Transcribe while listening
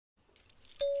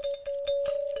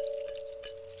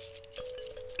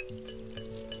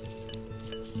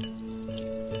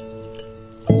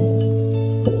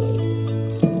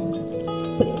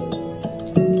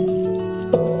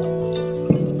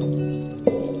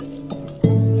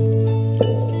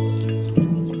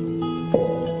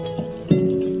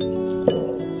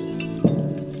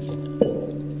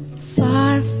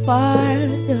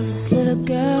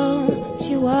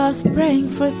praying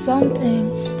for something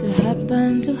to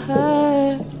happen to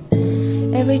her.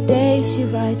 Every day she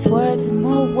writes words and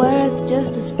more words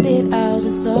just to spit out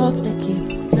the thoughts that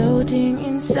keep floating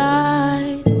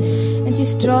inside. And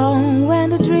she's strong when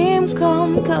the dreams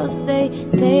come, 'cause they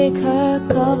take her,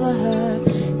 cover her,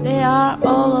 they are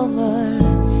all over.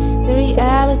 The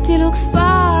reality looks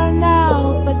far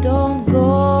now, but don't go.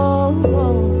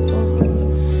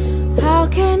 How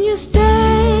can you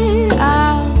stay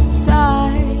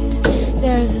outside?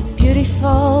 There's a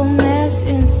beautiful mess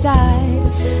inside.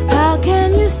 How can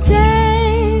you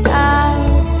stay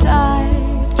outside?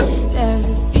 There's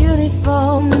a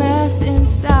beautiful mess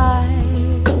inside.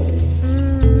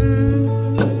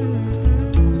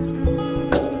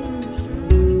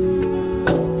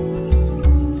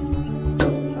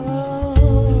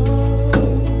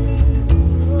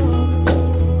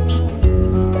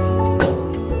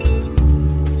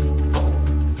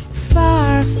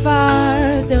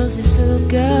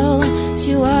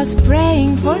 She was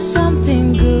praying for something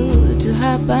good to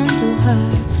happen to her.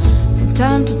 From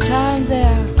time to time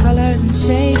there are colors and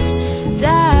shapes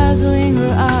dazzling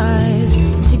her eyes,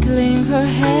 tickling her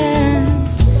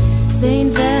hands. They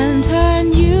invent